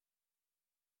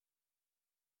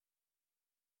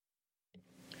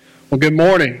Well, good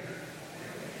morning.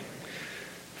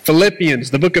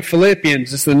 Philippians, the book of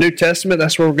Philippians. It's the New Testament.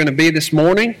 That's where we're going to be this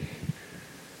morning.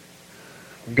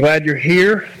 I'm glad you're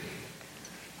here.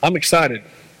 I'm excited.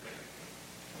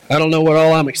 I don't know what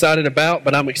all I'm excited about,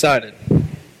 but I'm excited.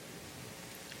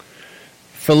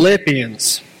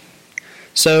 Philippians.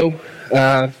 So,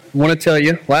 I want to tell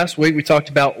you, last week we talked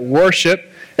about worship.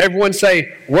 Everyone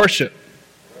say worship.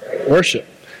 Worship.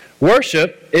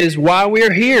 Worship is why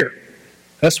we're here.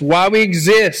 That's why we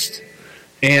exist.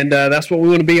 And that's what we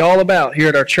want to be all about here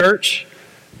at our church.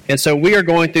 And so we are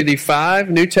going through the 5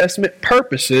 New Testament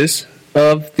purposes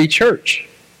of the church.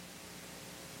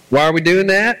 Why are we doing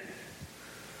that?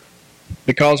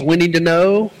 Because we need to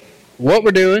know what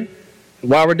we're doing and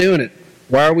why we're doing it.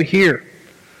 Why are we here?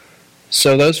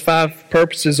 So those 5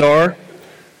 purposes are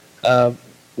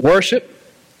worship,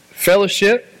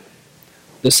 fellowship,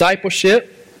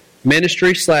 discipleship,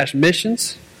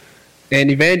 ministry/missions, and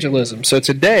evangelism. So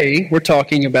today we're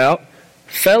talking about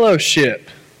fellowship.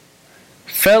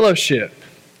 Fellowship.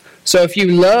 So if you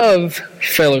love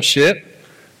fellowship,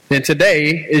 then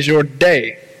today is your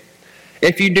day.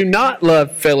 If you do not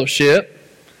love fellowship,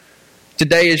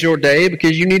 today is your day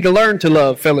because you need to learn to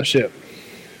love fellowship.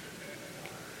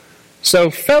 So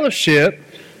fellowship,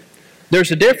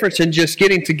 there's a difference in just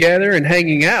getting together and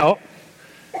hanging out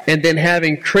and then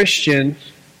having Christian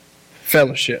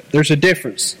fellowship. There's a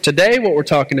difference. Today what we're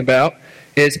talking about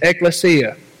is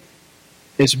ecclesia.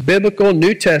 It's biblical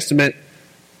New Testament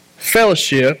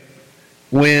fellowship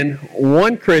when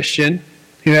one Christian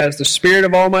who has the Spirit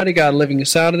of Almighty God living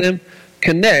inside of them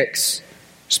connects,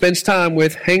 spends time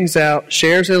with, hangs out,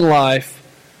 shares in life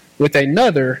with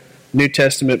another New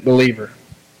Testament believer.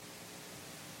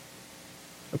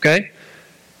 Okay?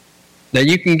 Now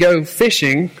you can go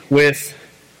fishing with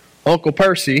Uncle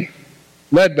Percy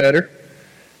Ledbetter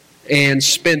and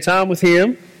spend time with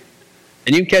him,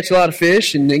 and you can catch a lot of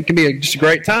fish, and it can be just a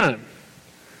great time.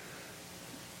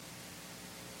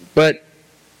 But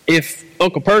if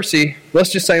Uncle Percy, let's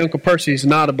just say Uncle Percy is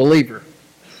not a believer,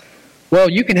 well,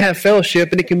 you can have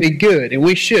fellowship, and it can be good, and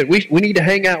we should. We need to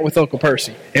hang out with Uncle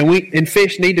Percy, and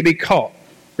fish need to be caught,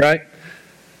 right?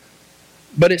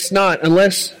 But it's not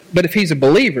but if he's a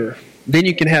believer, then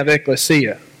you can have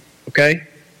ecclesia, okay?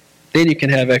 Then you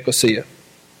can have ecclesia.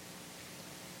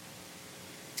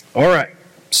 All right,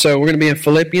 so we're going to be in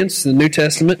Philippians, the New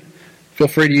Testament. Feel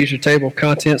free to use your table of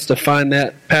contents to find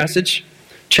that passage.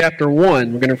 Chapter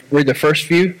 1, we're going to read the first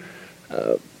few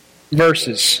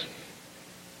verses.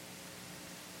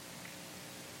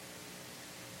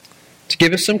 To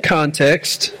give us some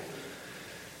context,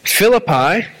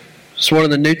 Philippi is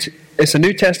it's a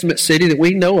New Testament city that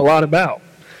we know a lot about.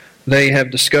 They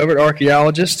have discovered,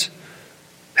 archaeologists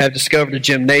have discovered a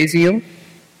gymnasium,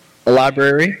 a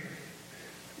library,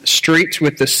 streets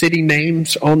with the city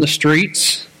names on the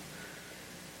streets.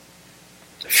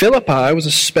 Philippi was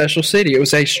a special city. It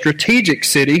was a strategic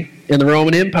city in the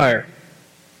Roman Empire.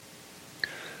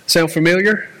 Sound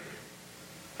familiar?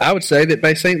 I would say that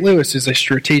Bay St. Louis is a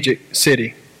strategic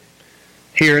city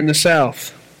here in the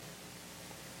South.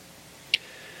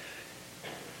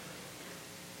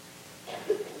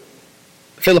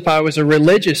 Philippi was a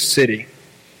religious city.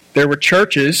 There were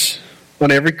churches on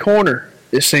every corner,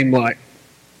 it seemed like.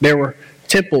 There were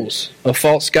temples of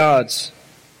false gods.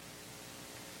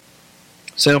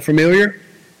 Sound familiar?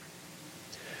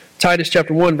 Titus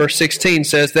chapter 1 verse 16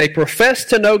 says, "They profess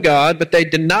to know God, but they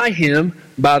deny Him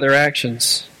by their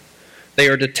actions. They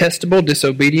are detestable,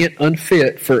 disobedient,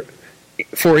 unfit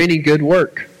for any good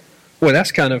work." Boy,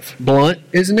 that's kind of blunt,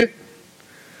 isn't it?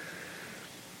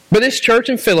 But this church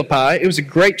in Philippi, it was a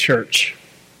great church.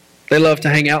 They loved to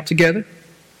hang out together.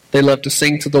 They loved to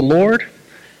sing to the Lord.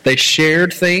 They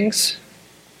shared things.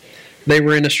 They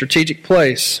were in a strategic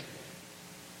place.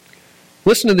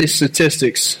 Listen to these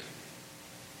statistics.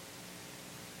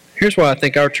 Here's why I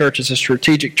think our church is a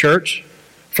strategic church.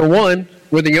 For one,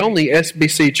 we're the only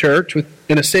SBC church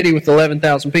in a city with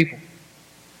 11,000 people.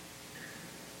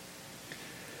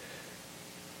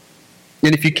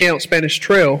 And if you count Spanish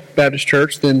Trail Baptist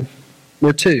Church, then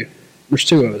we're 2. There's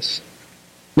 2 of us.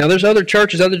 Now there's other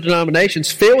churches, other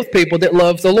denominations filled with people that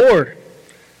love the Lord.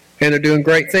 And they're doing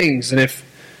great things. And if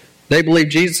they believe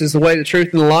Jesus is the way, the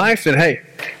truth, and the life, then hey,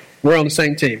 we're on the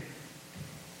same team.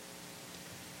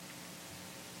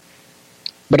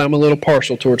 But I'm a little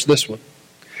partial towards this one.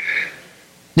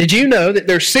 Did you know that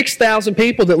there's 6,000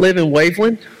 people that live in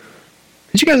Waveland?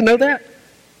 Did you guys know that?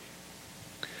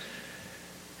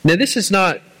 Now this is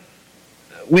not,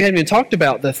 we haven't even talked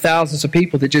about the thousands of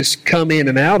people that just come in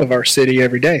and out of our city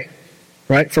every day,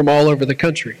 right? From all over the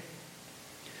country.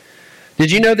 Did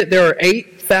you know that there are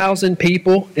 8,000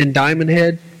 people in Diamond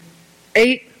Head?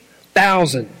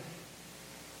 8,000.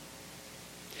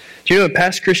 Do you know in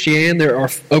Pass Christian there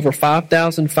are over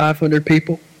 5,500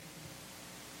 people?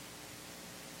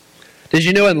 Did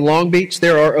you know in Long Beach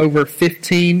there are over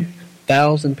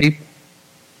 15,000 people?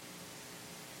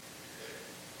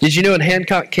 Did you know in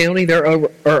Hancock County there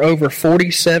are over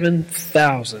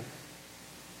 47,000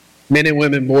 men and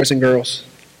women, boys and girls?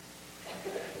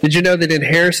 Did you know that in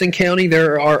Harrison County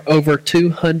there are over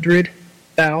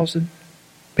 200,000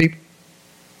 people?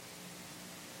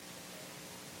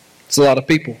 It's a lot of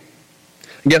people.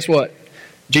 And guess what?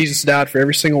 Jesus died for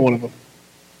every single one of them.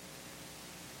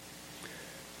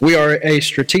 We are a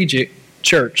strategic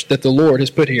church that the Lord has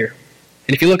put here.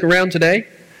 And if you look around today,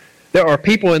 there are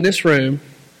people in this room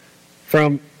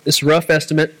from this rough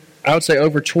estimate, I would say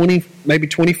over 20, maybe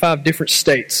 25 different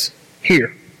states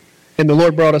here. And the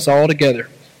Lord brought us all together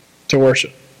to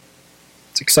worship.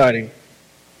 It's exciting.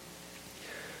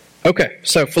 Okay,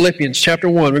 so Philippians chapter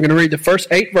 1. We're going to read the first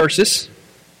 8 verses.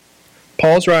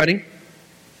 Paul's writing.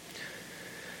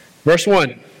 Verse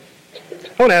 1. I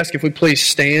want to ask if we please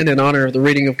stand in honor of the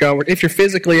reading of God's Word. If you're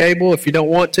physically able, if you don't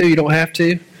want to, you don't have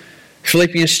to.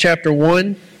 Philippians chapter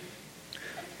 1,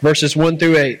 verses 1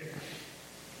 through 8.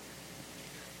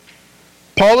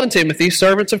 Paul and Timothy,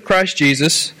 servants of Christ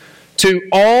Jesus, to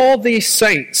all the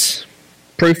saints,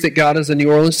 proof that God is a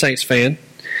New Orleans Saints fan,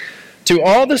 to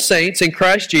all the saints in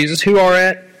Christ Jesus who are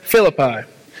at Philippi,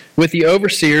 with the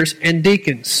overseers and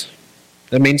deacons.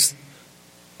 That means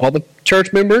all the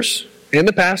church members and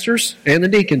the pastors and the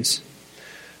deacons.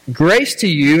 Grace to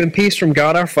you and peace from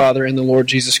God our Father and the Lord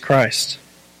Jesus Christ.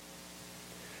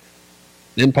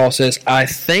 Then Paul says, I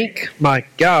thank my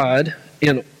God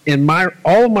in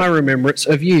all my remembrance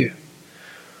of you,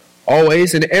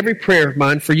 always in every prayer of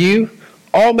mine for you,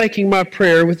 all making my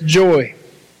prayer with joy,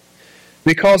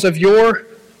 because of your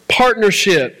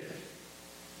partnership.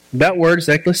 That word is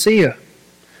ecclesia.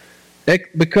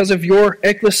 Because of your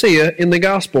ecclesia in the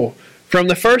gospel, from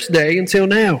the first day until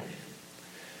now.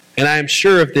 And I am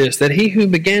sure of this, that he who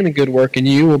began a good work in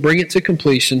you will bring it to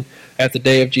completion at the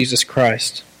day of Jesus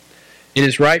Christ. It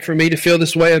is right for me to feel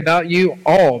this way about you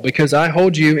all, because I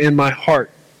hold you in my heart.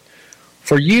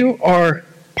 For you are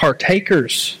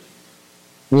partakers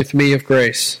with me of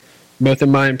grace, both in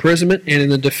my imprisonment and in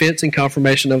the defense and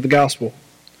confirmation of the gospel.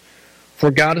 For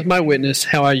God is my witness,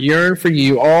 how I yearn for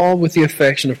you all with the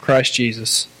affection of Christ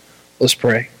Jesus. Let's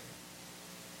pray.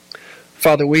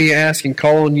 Father, we ask and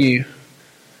call on you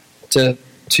to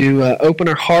open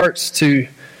our hearts to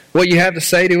what you have to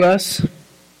say to us.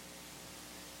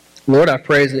 Lord, I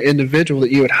pray as an individual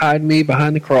that you would hide me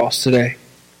behind the cross today.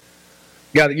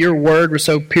 God, that your word would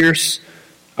so pierce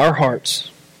our hearts.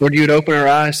 Lord, you would open our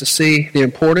eyes to see the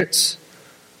importance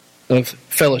of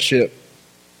fellowship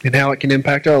and how it can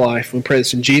impact our life. We pray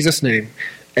this in Jesus' name.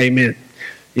 Amen.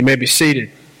 You may be seated.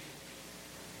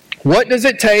 What does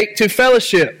it take to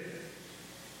fellowship?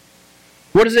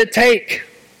 What does it take?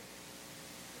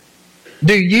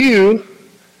 Do you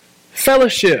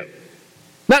fellowship?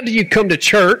 Not do you come to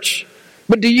church,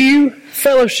 but do you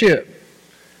fellowship?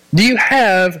 Do you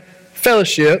have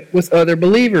fellowship with other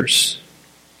believers?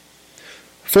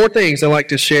 4 things I'd like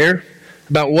to share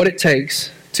about what it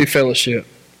takes to fellowship.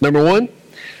 Number 1,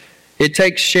 it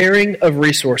takes sharing of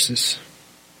resources.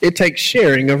 It takes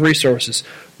sharing of resources.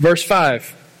 Verse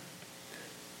 5,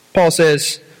 Paul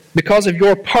says, because of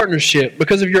your partnership,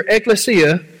 because of your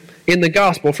ecclesia in the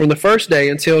gospel from the first day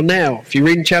until now. If you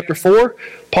read in chapter 4,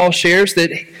 Paul shares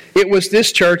that it was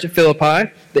this church at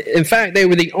Philippi. In fact, they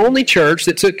were the only church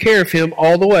that took care of him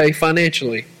all the way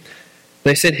financially.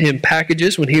 They sent him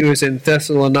packages when he was in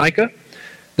Thessalonica.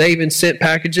 They even sent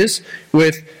packages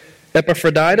with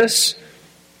Epaphroditus.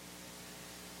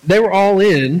 They were all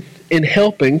in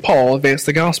helping Paul advance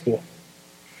the gospel.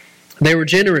 They were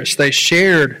generous. They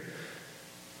shared.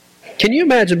 Can you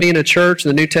imagine being a church in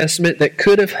the New Testament that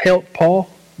could have helped Paul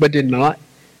but did not?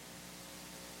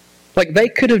 Like they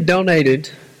could have donated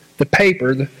the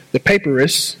paper, the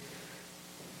papyrus,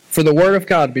 for the Word of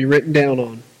God to be written down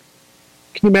on.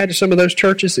 Can you imagine some of those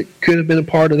churches that could have been a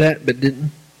part of that but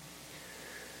didn't?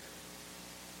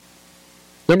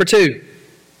 Number 2,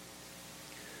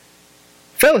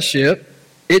 fellowship,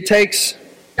 it takes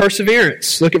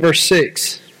perseverance. Look at verse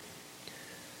 6.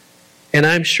 And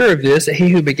I am sure of this, that he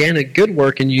who began a good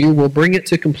work in you will bring it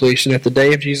to completion at the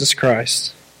day of Jesus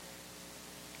Christ.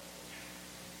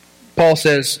 Paul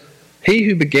says, he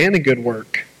who began a good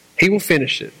work, he will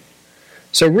finish it.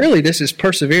 So really, this is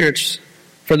perseverance,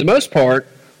 for the most part,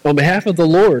 on behalf of the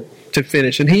Lord to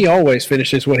finish. And he always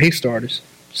finishes what he starts.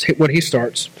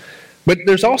 But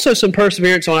there's also some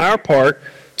perseverance on our part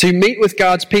to meet with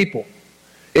God's people.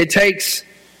 It takes,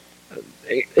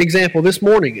 example, this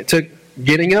morning, it took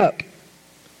getting up.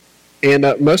 And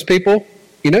most people,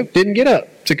 didn't get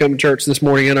up to come to church this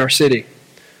morning in our city.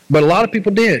 But a lot of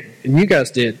people did, and you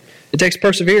guys did. It takes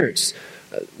perseverance.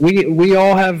 We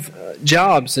all have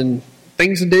jobs and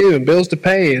things to do and bills to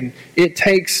pay, and it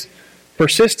takes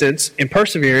persistence and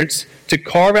perseverance to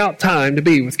carve out time to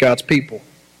be with God's people.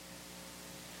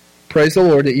 Praise the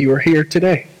Lord that you are here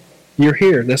today. You're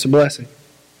here, and that's a blessing.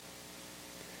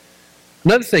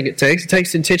 Another thing it takes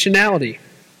intentionality.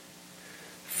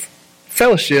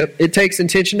 Fellowship, it takes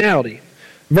intentionality.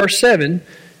 Verse 7,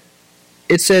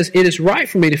 it says, "It is right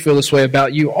for me to feel this way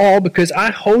about you all because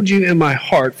I hold you in my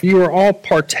heart, for you are all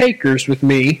partakers with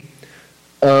me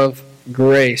of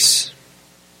grace."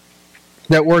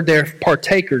 That word there,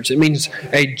 partakers, it means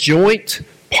a joint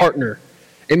partner.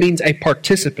 It means a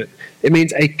participant. It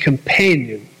means a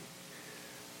companion.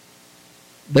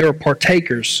 They were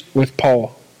partakers with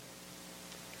Paul.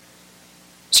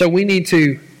 So we need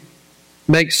to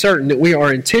make certain that we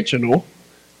are intentional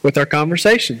with our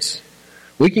conversations.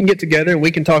 We can get together and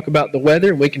we can talk about the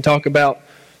weather and we can talk about,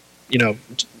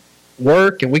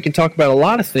 work and we can talk about a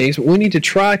lot of things, but we need to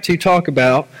try to talk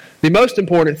about the most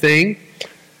important thing.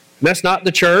 That's not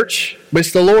the church, but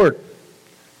it's the Lord.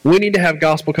 We need to have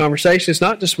gospel conversations,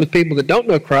 not just with people that don't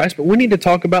know Christ, but we need to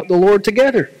talk about the Lord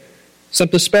together.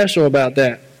 Something special about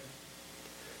that.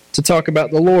 To talk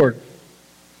about the Lord.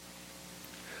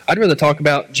 I'd rather talk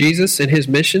about Jesus and His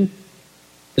mission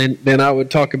than I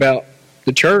would talk about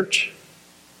the church.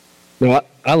 No,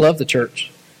 I love the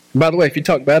church. And by the way, if you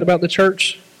talk bad about the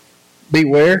church,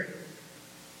 beware,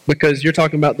 because you're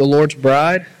talking about the Lord's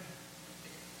bride.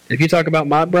 If you talk about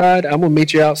my bride, I'm going to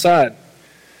meet you outside.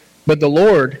 But the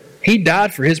Lord, He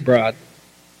died for His bride.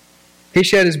 He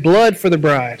shed His blood for the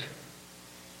bride.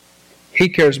 He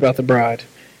cares about the bride.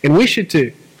 And we should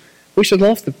too. We should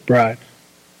love the bride.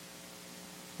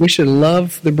 We should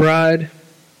love the bride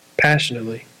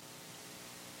passionately.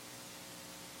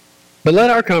 But let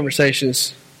our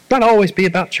conversations not always be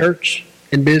about church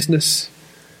and business.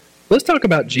 Let's talk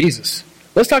about Jesus.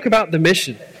 Let's talk about the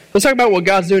mission. Let's talk about what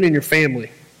God's doing in your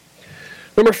family.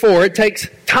 Number 4, it takes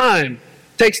time.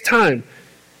 It takes time.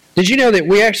 Did you know that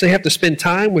we actually have to spend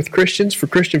time with Christians for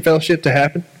Christian fellowship to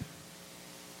happen?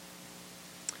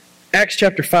 Acts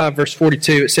chapter 5, verse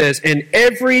 42, it says, "And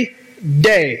every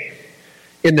day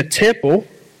in the temple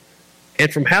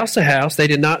and from house to house, they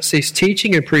did not cease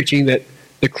teaching and preaching that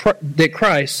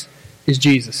Christ is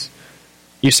Jesus."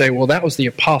 You say, well, that was the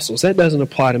apostles. That doesn't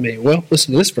apply to me. Well,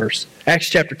 listen to this verse. Acts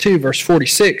chapter 2, verse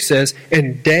 46 says,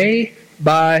 "And day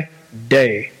by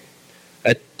day,"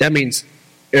 that means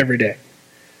every day,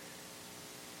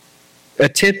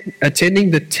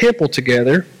 "attending the temple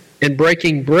together and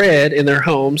breaking bread in their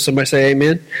homes," somebody say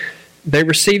amen, "they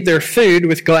received their food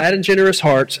with glad and generous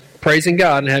hearts, praising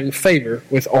God and having favor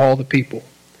with all the people.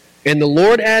 And the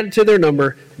Lord added to their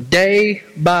number day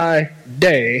by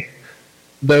day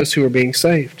those who were being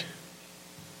saved."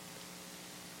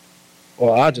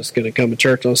 Well, I'm just going to come to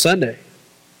church on Sunday.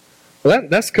 Well,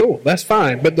 that's cool. That's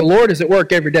fine. But the Lord is at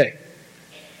work every day.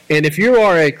 And if you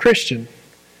are a Christian,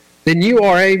 then you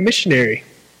are a missionary.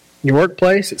 In your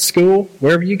workplace, at school,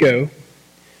 wherever you go,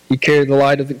 you carry the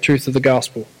light of the truth of the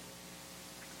gospel.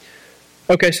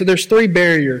 Okay, so there's 3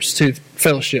 barriers to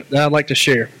fellowship that I'd like to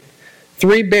share.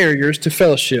 3 barriers to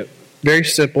fellowship. Very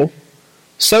simple.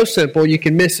 So simple you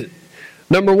can miss it.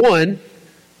 Number 1,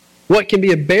 what can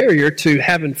be a barrier to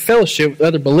having fellowship with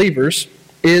other believers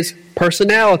is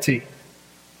personality.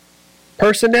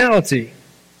 Personality.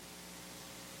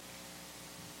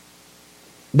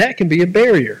 That can be a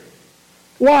barrier.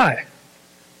 Why?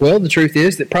 Well, the truth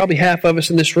is that probably half of us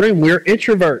in this room, we're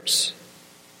introverts.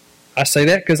 I say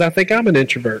that because I think I'm an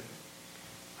introvert.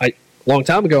 A long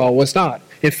time ago, I was not.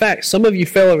 In fact, some of you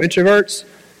fellow introverts,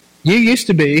 you used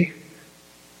to be,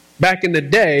 back in the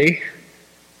day,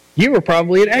 you were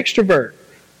probably an extrovert.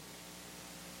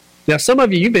 Now, some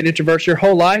of you, you've been introverts your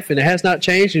whole life, and it has not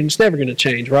changed, and it's never going to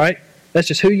change, right? That's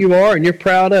just who you are, and you're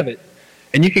proud of it.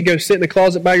 And you could go sit in the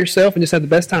closet by yourself and just have the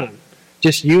best time.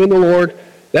 Just you and the Lord.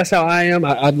 That's how I am.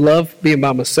 I'd love being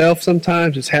by myself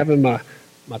sometimes, just having my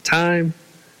time.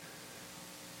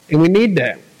 And we need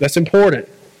that. That's important.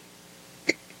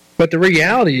 But the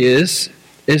reality is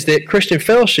that Christian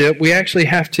fellowship, we actually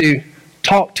have to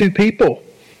talk to people.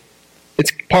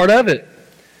 It's part of it.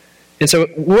 And so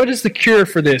what is the cure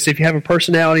for this? If you have a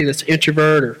personality that's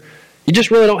introvert or you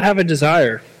just really don't have a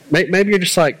desire. Maybe you're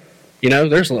just like,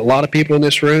 there's a lot of people in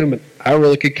this room and I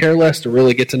really could care less to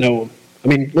really get to know them. I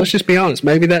mean, let's just be honest.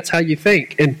 Maybe that's how you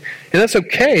think. And that's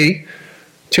okay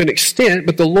to an extent,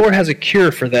 but the Lord has a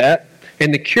cure for that.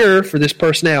 And the cure for this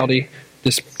personality,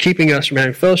 this keeping us from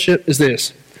having fellowship, is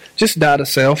this. Just die to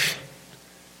self.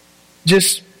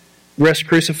 Just rest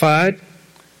crucified.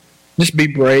 Just be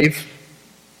brave.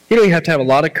 You don't even have to have a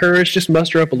lot of courage. Just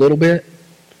muster up a little bit.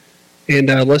 And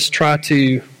let's try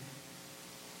to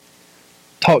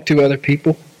talk to other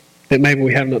people that maybe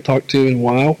we have not talked to in a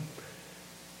while.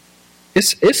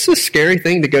 It's a scary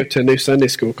thing to go to a new Sunday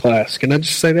school class. Can I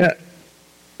just say that?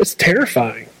 It's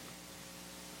terrifying.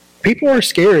 People are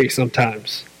scary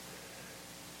sometimes.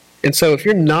 And so if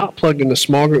you're not plugged into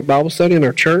small group Bible study in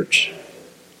our church,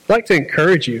 I'd like to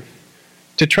encourage you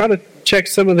to try to check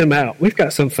some of them out. We've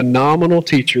got some phenomenal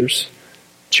teachers,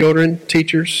 children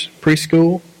teachers,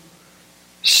 preschool,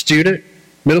 student,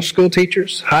 middle school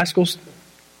teachers, high school,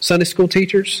 Sunday school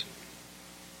teachers.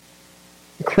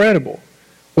 Incredible.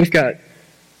 We've got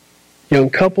young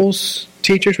couples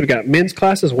teachers. We've got men's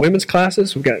classes, women's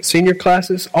classes. We've got senior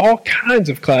classes, all kinds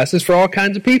of classes for all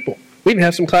kinds of people. We even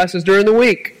have some classes during the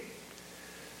week.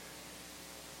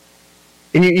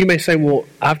 And you may say, well,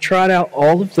 I've tried out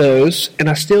all of those, and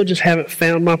I still just haven't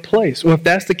found my place. Well, if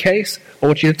that's the case, I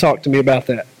want you to talk to me about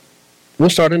that. We'll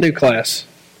start a new class.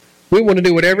 We want to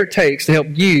do whatever it takes to help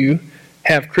you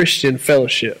have Christian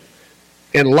fellowship.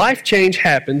 And life change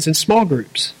happens in small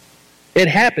groups. It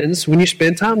happens when you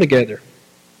spend time together.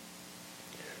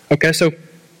 Okay, so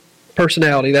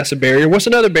personality, that's a barrier. What's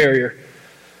another barrier?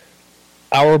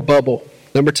 Our bubble.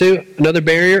 Number 2, another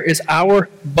barrier is our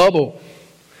bubble.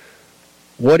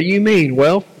 What do you mean?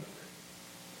 Well,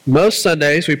 most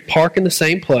Sundays we park in the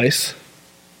same place.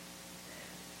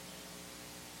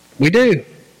 We do,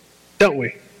 don't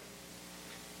we?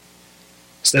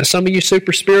 Now, some of you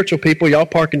super spiritual people, y'all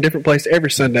park in different places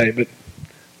every Sunday, but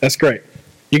that's great.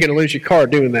 You're going to lose your car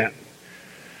doing that.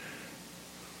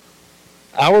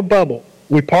 Our bubble.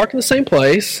 We park in the same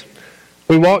place.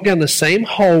 We walk down the same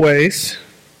hallways.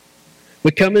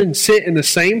 We come in and sit in the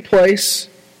same place.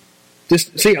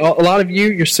 Just see, a lot of you,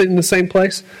 you're sitting in the same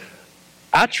place.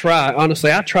 I try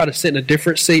to sit in a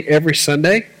different seat every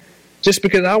Sunday just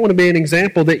because I want to be an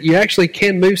example that you actually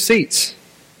can move seats.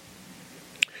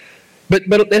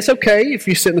 But that's okay if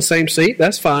you sit in the same seat.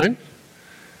 That's fine.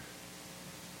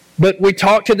 But we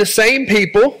talk to the same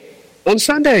people on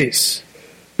Sundays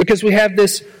because we have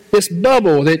this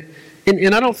bubble that,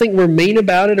 and I don't think we're mean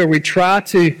about it or we try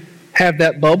to have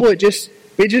that bubble.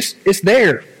 It's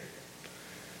there.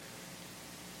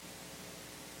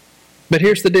 But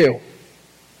here's the deal.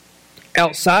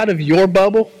 Outside of your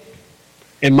bubble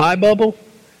and my bubble,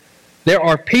 there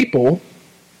are people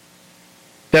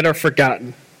that are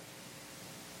forgotten.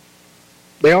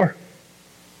 They are.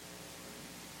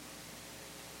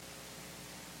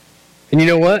 And you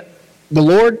know what? The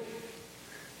Lord,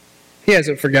 He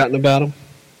hasn't forgotten about them.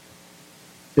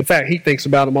 In fact, He thinks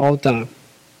about them all the time.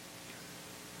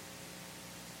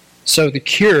 So the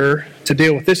cure to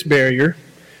deal with this barrier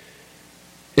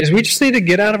is we just need to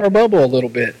get out of our bubble a little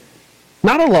bit.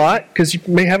 Not a lot, because you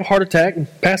may have a heart attack and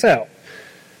pass out.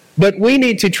 But we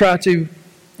need to try to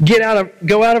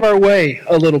go out of our way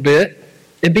a little bit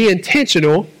and be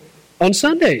intentional on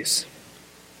Sundays.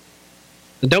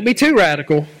 And don't be too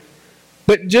radical,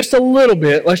 but just a little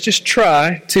bit. Let's just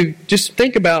try to just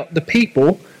think about the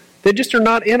people that just are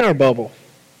not in our bubble.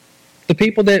 The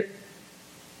people that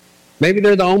maybe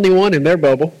they're the only one in their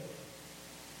bubble.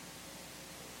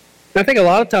 I think a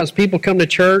lot of times people come to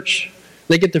church,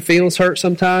 they get their feelings hurt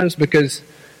sometimes because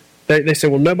they say,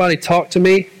 well, nobody talked to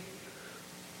me.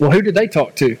 Well, who did they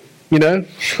talk to? You know?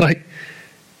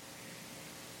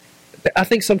 I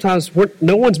think sometimes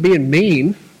no one's being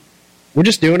mean. We're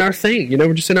just doing our thing. You know,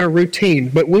 we're just in our routine.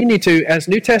 But we need to, as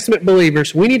New Testament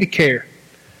believers, we need to care.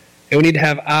 And we need to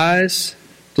have eyes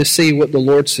to see what the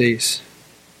Lord sees.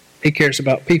 He cares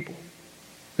about people.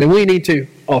 And we need to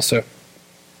also.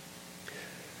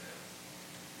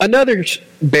 Another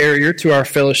barrier to our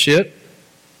fellowship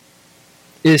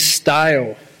is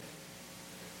style.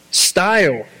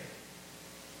 Style.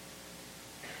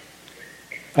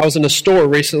 I was in a store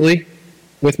recently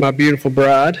with my beautiful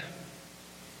bride,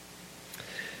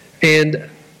 and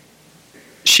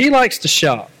she likes to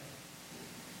shop.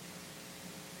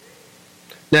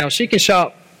 Now, she can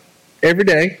shop every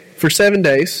day for 7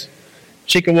 days.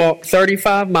 She can walk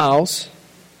 35 miles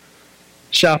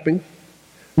shopping,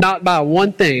 not buy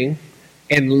one thing,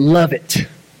 and love it.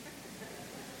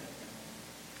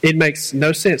 It makes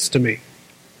no sense to me.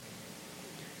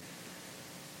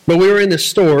 But we were in this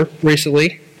store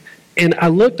recently, and I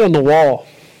looked on the wall,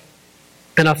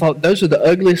 and I thought, those are the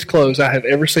ugliest clothes I have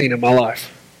ever seen in my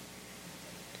life.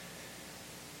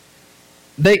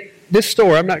 this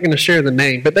store, I'm not going to share the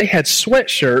name, but they had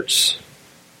sweatshirts,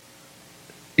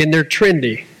 and they're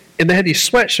trendy. And they had these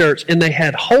sweatshirts, and they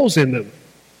had holes in them.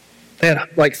 They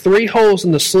had like 3 holes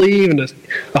in the sleeve and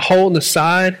a hole in the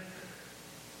side.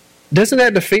 Doesn't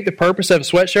that defeat the purpose of a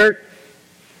sweatshirt?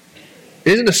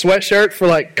 Isn't a sweatshirt for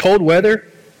like cold weather?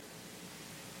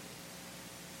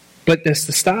 But that's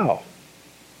the style.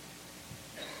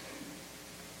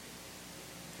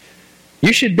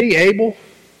 You should be able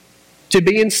to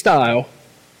be in style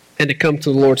and to come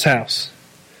to the Lord's house.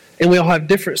 And we all have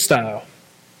different style.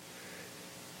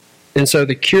 And so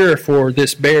the cure for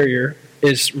this barrier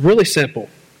is really simple.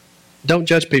 Don't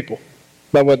judge people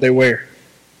by what they wear.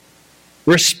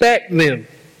 Respect them.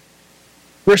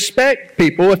 Respect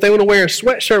people if they want to wear a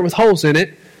sweatshirt with holes in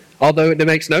it, although it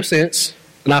makes no sense,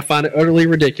 and I find it utterly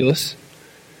ridiculous.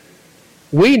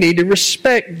 We need to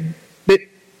respect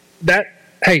that.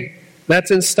 Hey,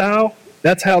 that's in style.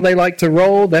 That's how they like to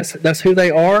roll. That's who they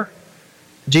are.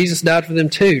 Jesus died for them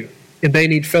too, and they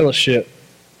need fellowship.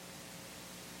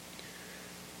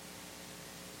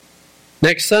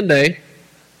 Next Sunday,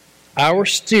 our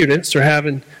students are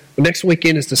having, next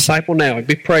weekend is Disciple Now. I'd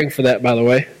be praying for that, by the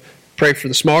way. Pray for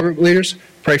the small group leaders,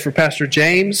 pray for Pastor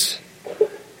James,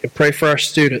 and pray for our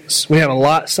students. We have a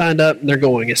lot signed up, and they're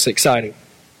going. It's exciting.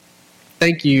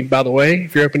 Thank you, by the way,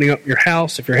 if you're opening up your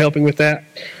house, if you're helping with that.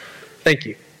 Thank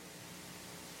you.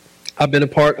 I've been a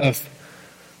part of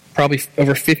probably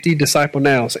over 50 Disciple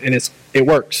Nows, and it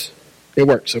works. It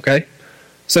works, okay?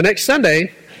 So next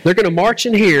Sunday, they're going to march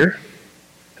in here.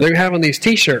 They're going to have on these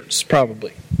T-shirts,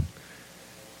 probably.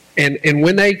 And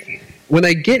when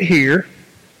they get here,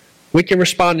 we can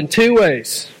respond in 2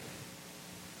 ways.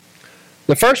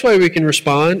 The first way we can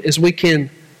respond is we can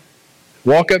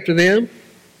walk up to them,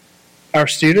 our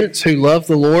students who love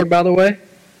the Lord, by the way,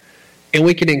 and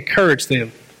we can encourage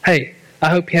them. Hey, I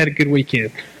hope you had a good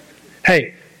weekend.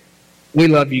 Hey, we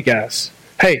love you guys.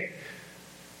 Hey,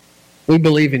 we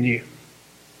believe in you.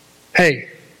 Hey,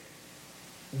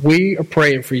 we are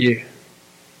praying for you.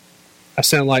 I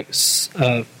sound like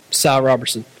Cy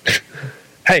Robertson.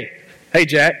 Hey,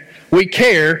 Jack, we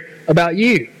care about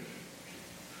you.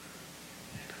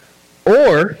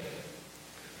 Or,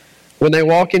 when they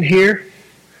walk in here,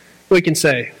 we can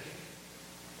say,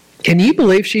 can you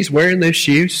believe she's wearing those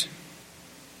shoes?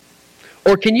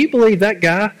 Or can you believe that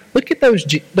guy? Look at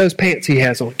those pants he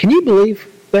has on. Can you believe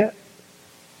that?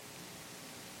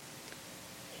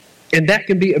 And that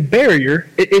can be a barrier.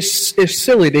 It's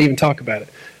silly to even talk about it.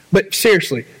 But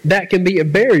seriously, that can be a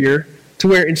barrier to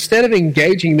where instead of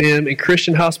engaging them in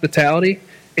Christian hospitality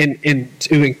and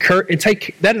to encourage and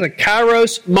take, that is a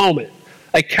Kairos moment,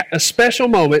 a special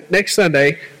moment next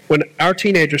Sunday when our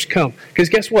teenagers come. Because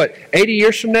guess what? 80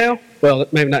 years from now, well,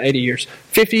 maybe not 80 years,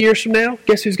 50 years from now,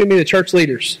 guess who's going to be the church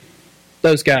leaders?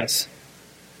 Those guys.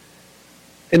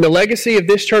 And the legacy of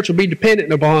this church will be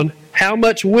dependent upon how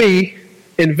much we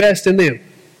invest in them.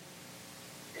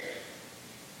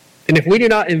 And if we do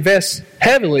not invest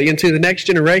heavily into the next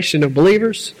generation of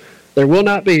believers, there will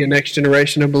not be a next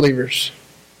generation of believers.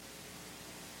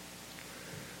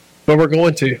 But we're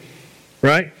going to,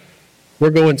 right? We're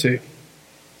going to.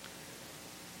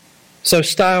 So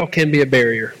style can be a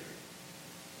barrier.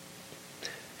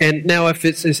 And now if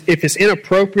it's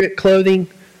inappropriate clothing,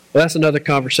 well, that's another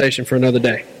conversation for another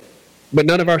day. But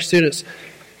none of our students,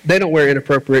 they don't wear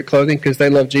inappropriate clothing because they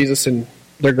love Jesus and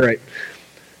they're great.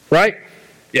 Right?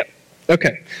 Yep.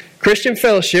 Okay. Christian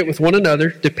fellowship with one another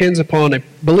depends upon a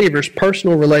believer's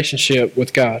personal relationship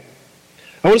with God.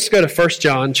 I want us to go to 1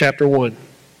 John chapter 1.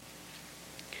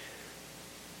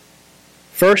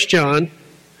 1 John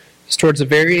is towards the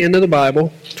very end of the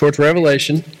Bible, towards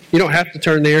Revelation. You don't have to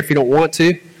turn there if you don't want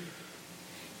to.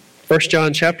 1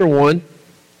 John chapter 1.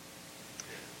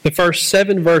 The first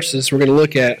 7 verses we're going to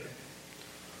look at.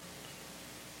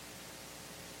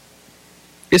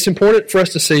 It's important for us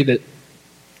to see that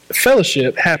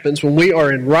fellowship happens when we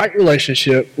are in right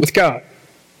relationship with God.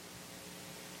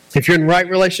 If you're in right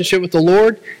relationship with the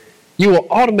Lord, you will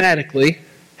automatically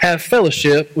have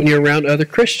fellowship when you're around other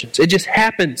Christians. It just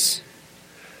happens.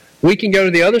 We can go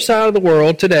to the other side of the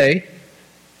world today,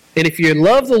 and if you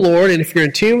love the Lord and if you're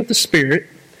in tune with the Spirit,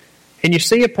 and you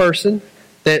see a person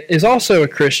that is also a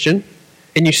Christian,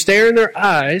 and you stare in their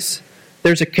eyes,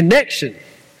 there's a connection.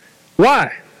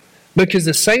 Why? Because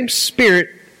the same Spirit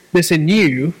that's in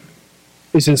you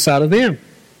is inside of them.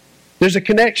 There's a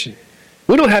connection.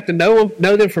 We don't have to know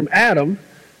them from Adam,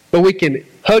 but we can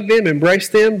hug them, embrace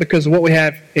them because of what we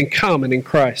have in common in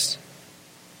Christ.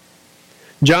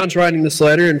 John's writing this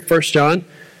letter in 1 John.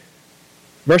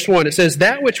 Verse 1, it says,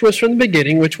 "That which was from the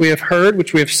beginning, which we have heard,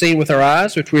 which we have seen with our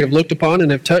eyes, which we have looked upon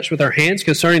and have touched with our hands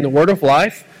concerning the word of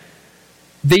life.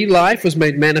 The life was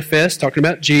made manifest," talking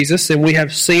about Jesus, "and we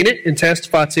have seen it and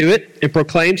testify to it and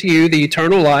proclaim to you the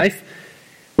eternal life,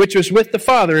 which was with the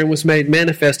Father and was made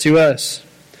manifest to us.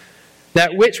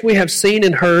 That which we have seen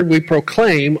and heard we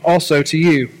proclaim also to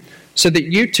you, so that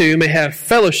you too may have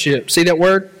fellowship." See that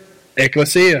word?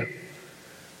 Ecclesia.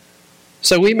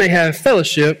 "So we may have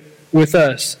fellowship with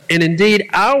us. And indeed,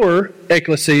 our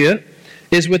ecclesia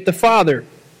is with the Father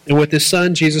and with His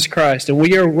Son, Jesus Christ. And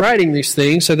we are writing these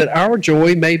things so that our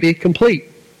joy may be complete."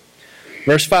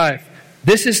 Verse 5,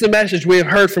 "This is the message we have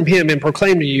heard from Him and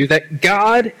proclaimed to you, that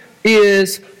God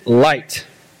is light.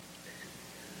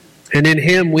 And in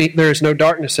Him there is no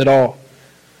darkness at all.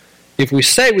 If we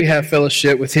say we have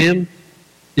fellowship with Him,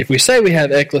 if we say we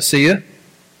have ecclesia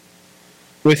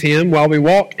with Him, while we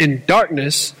walk in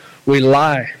darkness, we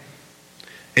lie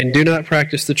and do not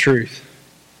practice the truth."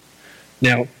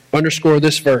 Now, underscore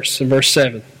this verse in verse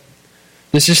 7.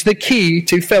 This is the key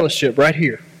to fellowship right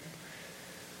here.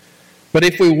 "But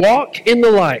if we walk in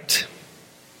the light,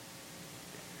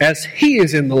 as He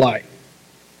is in the light,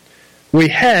 we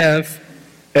have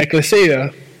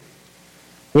ecclesia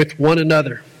with one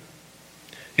another.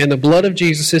 And the blood of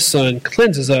Jesus, His Son,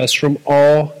 cleanses us from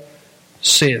all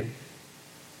sin."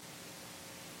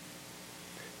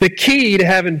 The key to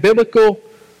having biblical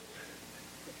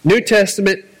New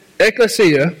Testament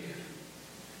ecclesia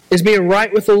is being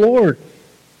right with the Lord.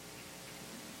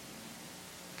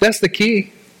 That's the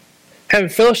key. Having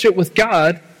fellowship with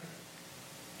God,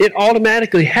 it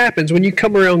automatically happens when you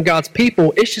come around God's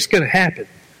people. It's just going to happen.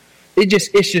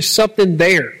 It's just something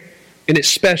there, and it's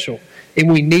special,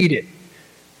 and we need it.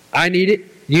 I need it.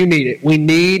 You need it. We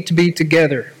need to be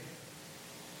together.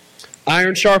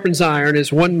 Iron sharpens iron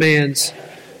as one man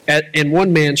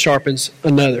sharpens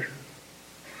another.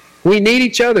 We need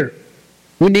each other.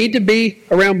 We need to be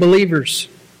around believers.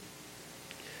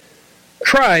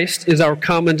 Christ is our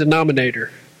common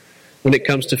denominator when it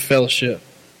comes to fellowship.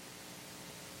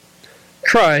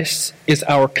 Christ is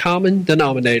our common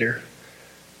denominator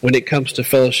when it comes to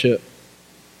fellowship.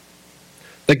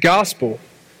 The gospel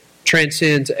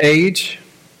transcends age,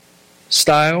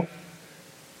 style,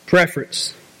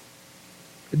 preference.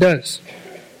 It does.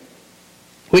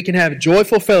 We can have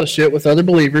joyful fellowship with other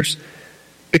believers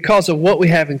because of what we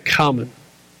have in common.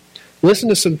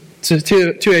 Listen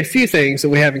to a few things that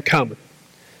we have in common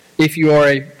if you are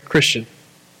a Christian.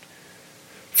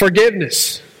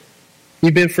 Forgiveness.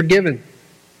 You've been forgiven.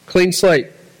 Clean slate.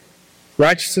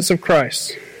 Righteousness of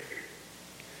Christ.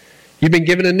 You've been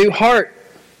given a new heart.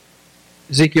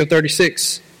 Ezekiel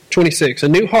 36:26. "A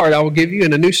new heart I will give you,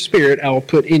 and a new spirit I will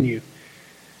put in you."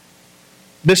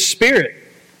 The Spirit.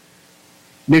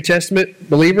 New Testament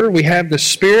believer, we have the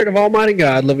Spirit of Almighty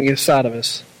God living inside of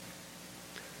us.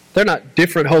 They're not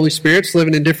different Holy Spirits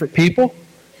living in different people.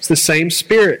 It's the same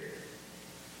Spirit.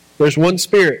 There's one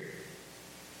Spirit,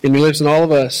 and He lives in all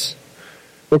of us.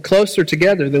 We're closer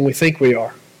together than we think we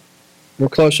are. We're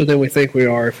closer than we think we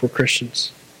are if we're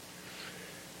Christians.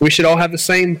 We should all have the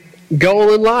same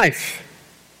goal in life: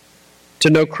 to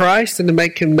know Christ and to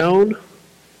make Him known,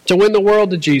 to win the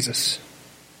world to Jesus,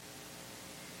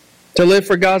 to live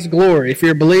for God's glory. If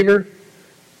you're a believer,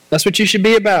 that's what you should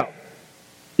be about.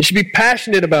 You should be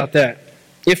passionate about that.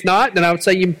 If not, then I would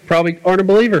say you probably aren't a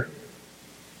believer.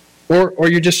 Or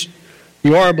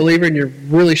you are a believer and you're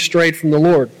really strayed from the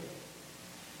Lord.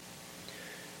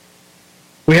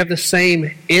 We have the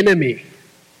same enemy.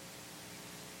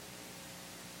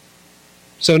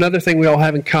 So another thing we all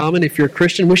have in common, if you're a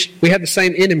Christian, we have the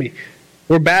same enemy.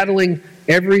 We're battling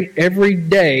every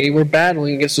day, we're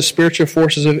battling against the spiritual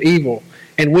forces of evil.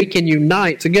 And we can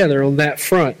unite together on that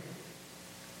front.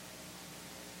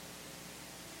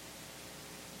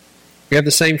 We have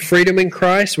the same freedom in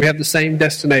Christ. We have the same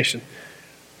destination.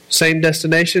 Same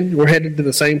destination, we're headed to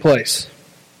the same place.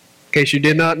 In case you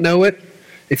did not know it,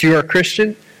 if you are a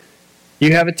Christian,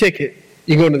 you have a ticket.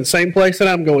 You're going to the same place that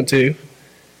I'm going to.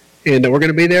 And we're going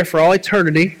to be there for all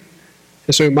eternity.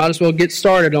 And so we might as well get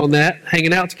started on that,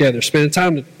 hanging out together, spending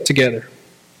time together.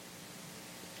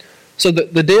 So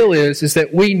the deal is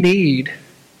that we need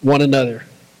one another.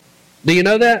 Do you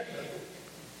know that?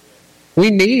 We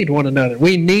need one another.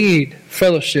 We need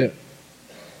fellowship.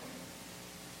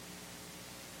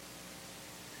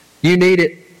 You need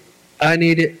it. I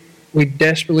need it. We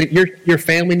desperately, your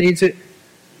family needs it.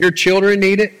 Your children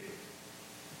need it.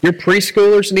 Your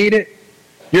preschoolers need it.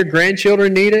 Your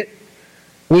grandchildren need it.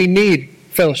 We need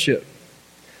fellowship.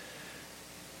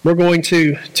 We're going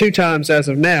to, 2 times as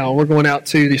of now, we're going out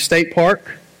to the state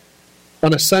park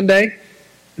on a Sunday,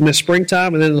 in the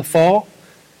springtime and then in the fall.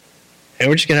 And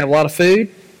we're just going to have a lot of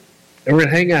food. And we're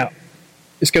going to hang out.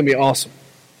 It's going to be awesome.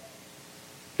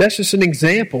 That's just an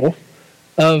example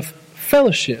of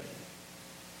fellowship.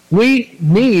 We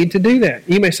need to do that.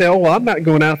 You may say, oh, well, I'm not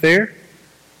going out there.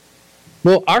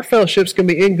 Well, our fellowship's going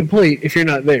to be incomplete if you're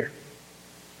not there.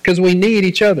 Because we need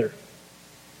each other.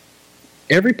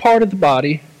 Every part of the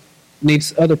body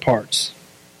needs other parts.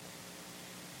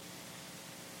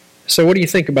 So what do you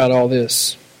think about all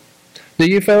this? Do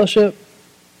you fellowship?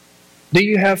 Do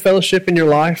you have fellowship in your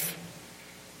life?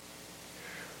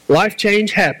 Life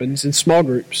change happens in small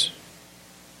groups.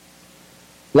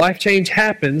 Life change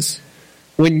happens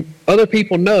when other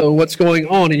people know what's going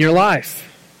on in your life.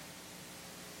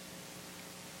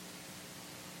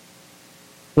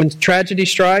 When tragedy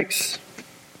strikes,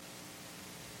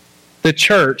 the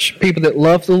church, people that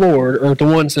love the Lord, are the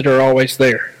ones that are always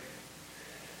there.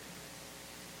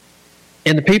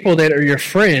 And the people that are your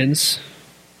friends,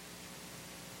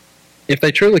 if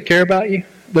they truly care about you,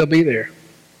 they'll be there.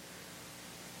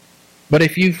 But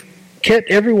if you've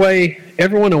kept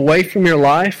everyone away from your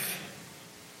life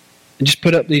and just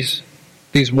put up these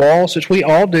walls, which we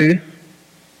all do,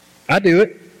 I do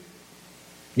it,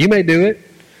 you may do it,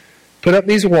 put up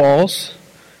these walls,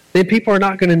 then people are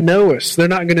not going to know us. They're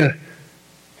not going to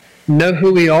know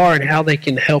who we are and how they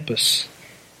can help us.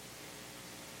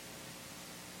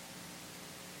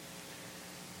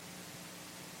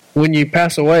 When you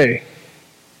pass away,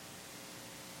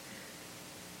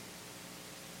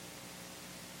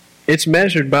 it's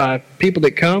measured by people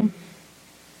that come.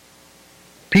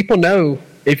 People know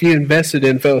if you invested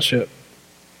in fellowship.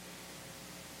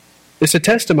 It's a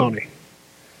testimony.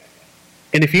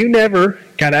 And if you never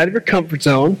got out of your comfort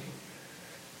zone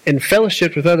and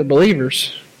fellowshiped with other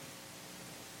believers,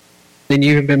 then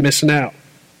you have been missing out.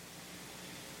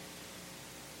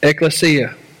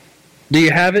 Ecclesia. Do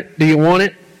you have it? Do you want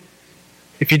it?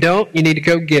 If you don't, you need to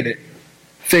go get it.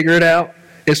 Figure it out.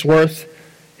 It's worth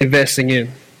investing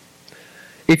in.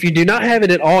 If you do not have it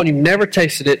at all and you've never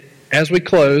tasted it, as we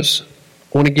close,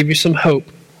 I want to give you some hope.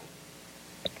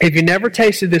 If you never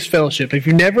tasted this fellowship, if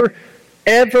you never,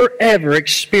 ever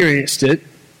experienced it,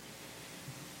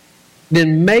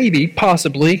 then maybe,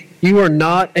 possibly, you are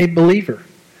not a believer.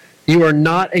 You are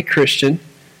not a Christian.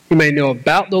 You may know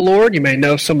about the Lord. You may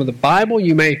know some of the Bible.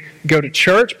 You may go to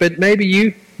church, but maybe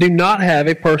you do not have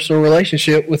a personal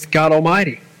relationship with God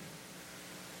Almighty.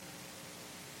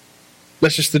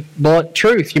 That's just the blunt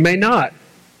truth. You may not.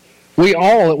 We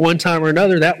all, at one time or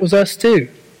another, that was us too.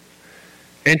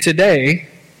 And today,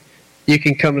 you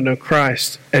can come to know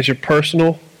Christ as your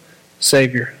personal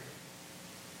Savior.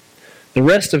 The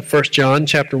rest of 1 John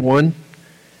chapter 1,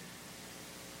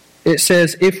 it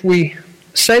says, if we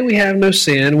say we have no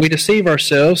sin, we deceive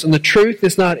ourselves, and the truth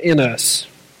is not in us.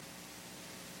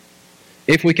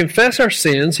 If we confess our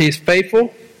sins, He is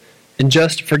faithful and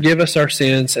just to forgive us our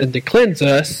sins and to cleanse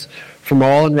us from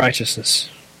all unrighteousness.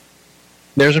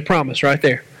 There's a promise right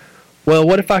there. Well,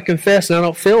 what if I confess and I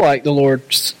don't feel like the Lord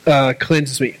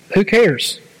cleanses me? Who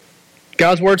cares?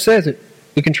 God's Word says it.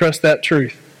 We can trust that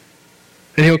truth.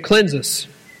 And He'll cleanse us.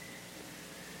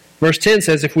 Verse 10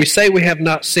 says, if we say we have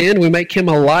not sinned, we make Him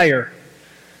a liar,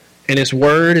 and His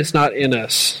Word is not in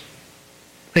us.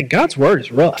 And God's Word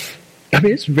is rough. I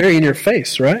mean, it's very in your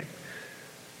face, right?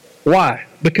 Why?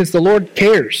 Because the Lord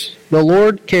cares. The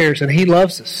Lord cares, and He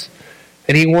loves us.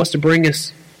 And He wants to bring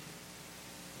us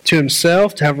to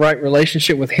Himself, to have a right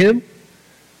relationship with Him,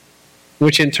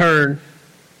 which in turn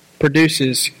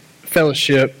produces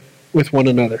fellowship with one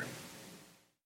another.